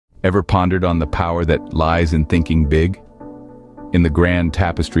Ever pondered on the power that lies in thinking big? In the grand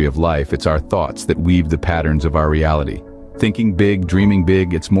tapestry of life, it's our thoughts that weave the patterns of our reality. Thinking big, dreaming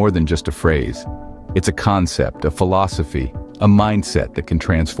big, it's more than just a phrase. It's a concept, a philosophy, a mindset that can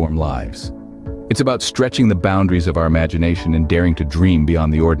transform lives. It's about stretching the boundaries of our imagination and daring to dream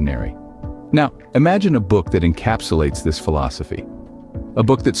beyond the ordinary. Now, imagine a book that encapsulates this philosophy. A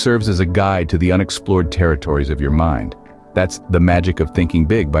book that serves as a guide to the unexplored territories of your mind. That's The Magic of Thinking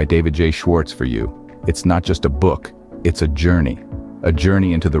Big by David J. Schwartz for you. It's not just a book, it's a journey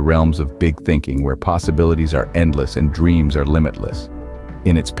into the realms of big thinking where possibilities are endless and dreams are limitless.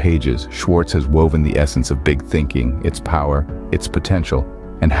 In its pages, Schwartz has woven the essence of big thinking, its power, its potential,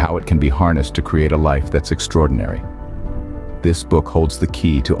 and how it can be harnessed to create a life that's extraordinary. This book holds the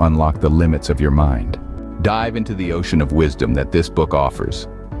key to unlock the limits of your mind. Dive into the ocean of wisdom that this book offers.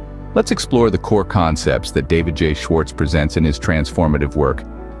 Let's explore the core concepts that David J. Schwartz presents in his transformative work,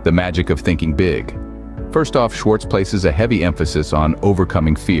 The Magic of Thinking Big. First off, Schwartz places a heavy emphasis on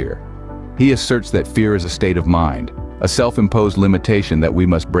overcoming fear. He asserts that fear is a state of mind, a self-imposed limitation that we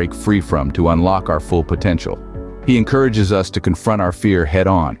must break free from to unlock our full potential. He encourages us to confront our fear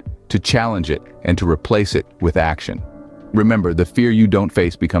head-on, to challenge it, and to replace it with action. Remember, the fear you don't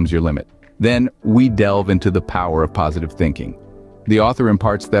face becomes your limit. Then, we delve into the power of positive thinking. The author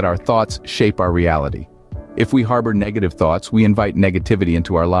imparts that our thoughts shape our reality. If we harbor negative thoughts, we invite negativity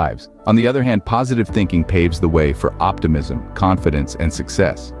into our lives. On the other hand, positive thinking paves the way for optimism, confidence, and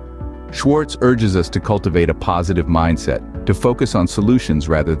success. Schwartz urges us to cultivate a positive mindset, to focus on solutions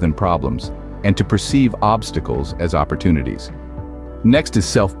rather than problems, and to perceive obstacles as opportunities. Next is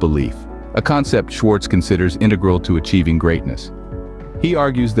self-belief, a concept Schwartz considers integral to achieving greatness. He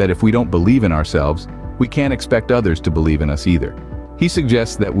argues that if we don't believe in ourselves, we can't expect others to believe in us either. He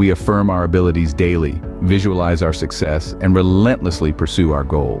suggests that we affirm our abilities daily, visualize our success, and relentlessly pursue our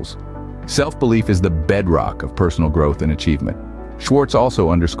goals. Self-belief is the bedrock of personal growth and achievement. Schwartz also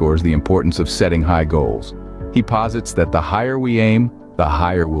underscores the importance of setting high goals. He posits that the higher we aim, the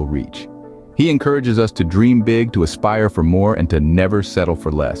higher we'll reach. He encourages us to dream big, to aspire for more, and to never settle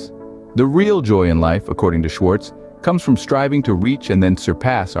for less. The real joy in life, according to Schwartz, comes from striving to reach and then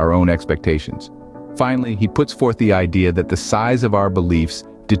surpass our own expectations. Finally, he puts forth the idea that the size of our beliefs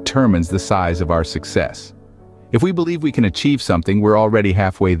determines the size of our success. If we believe we can achieve something, we're already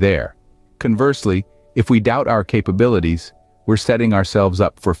halfway there. Conversely, if we doubt our capabilities, we're setting ourselves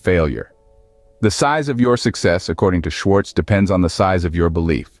up for failure. The size of your success, according to Schwartz, depends on the size of your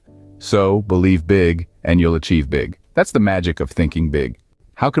belief. So, believe big, and you'll achieve big. That's the magic of thinking big.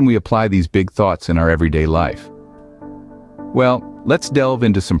 How can we apply these big thoughts in our everyday life? Well, let's delve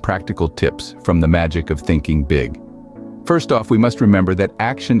into some practical tips from The Magic of Thinking Big. First off, we must remember that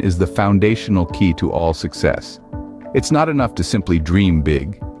action is the foundational key to all success. It's not enough to simply dream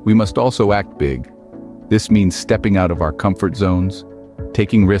big, we must also act big. This means stepping out of our comfort zones,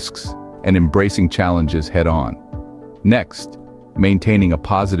 taking risks, and embracing challenges head-on. Next, maintaining a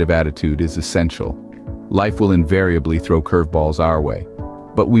positive attitude is essential. Life will invariably throw curveballs our way,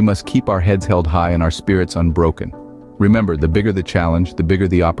 but we must keep our heads held high and our spirits unbroken. Remember, the bigger the challenge, the bigger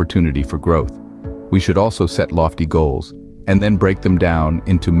the opportunity for growth. We should also set lofty goals, and then break them down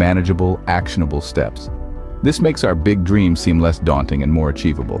into manageable, actionable steps. This makes our big dreams seem less daunting and more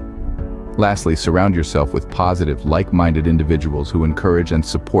achievable. Lastly, surround yourself with positive, like-minded individuals who encourage and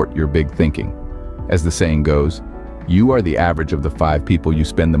support your big thinking. As the saying goes, you are the average of the 5 people you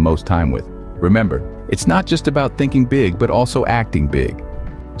spend the most time with. Remember, it's not just about thinking big, but also acting big.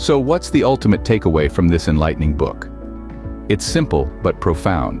 So what's the ultimate takeaway from this enlightening book? It's simple but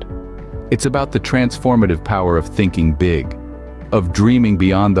profound. It's about the transformative power of thinking big, of dreaming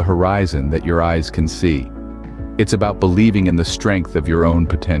beyond the horizon that your eyes can see. It's about believing in the strength of your own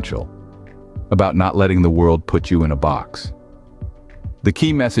potential, about not letting the world put you in a box. The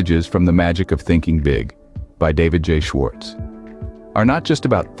key messages from The Magic of Thinking Big by David J. Schwartz are not just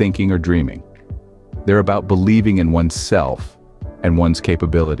about thinking or dreaming. They're about believing in oneself and one's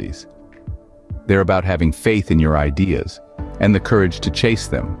capabilities. They're about having faith in your ideas and the courage to chase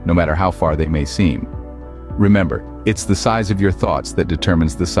them, no matter how far they may seem. Remember, it's the size of your thoughts that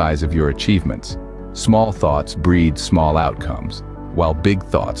determines the size of your achievements. Small thoughts breed small outcomes, while big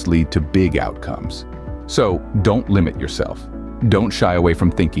thoughts lead to big outcomes. So, don't limit yourself. Don't shy away from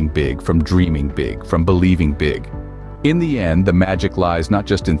thinking big, from dreaming big, from believing big. In the end, the magic lies not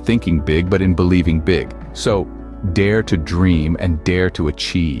just in thinking big, but in believing big. So, dare to dream and dare to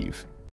achieve.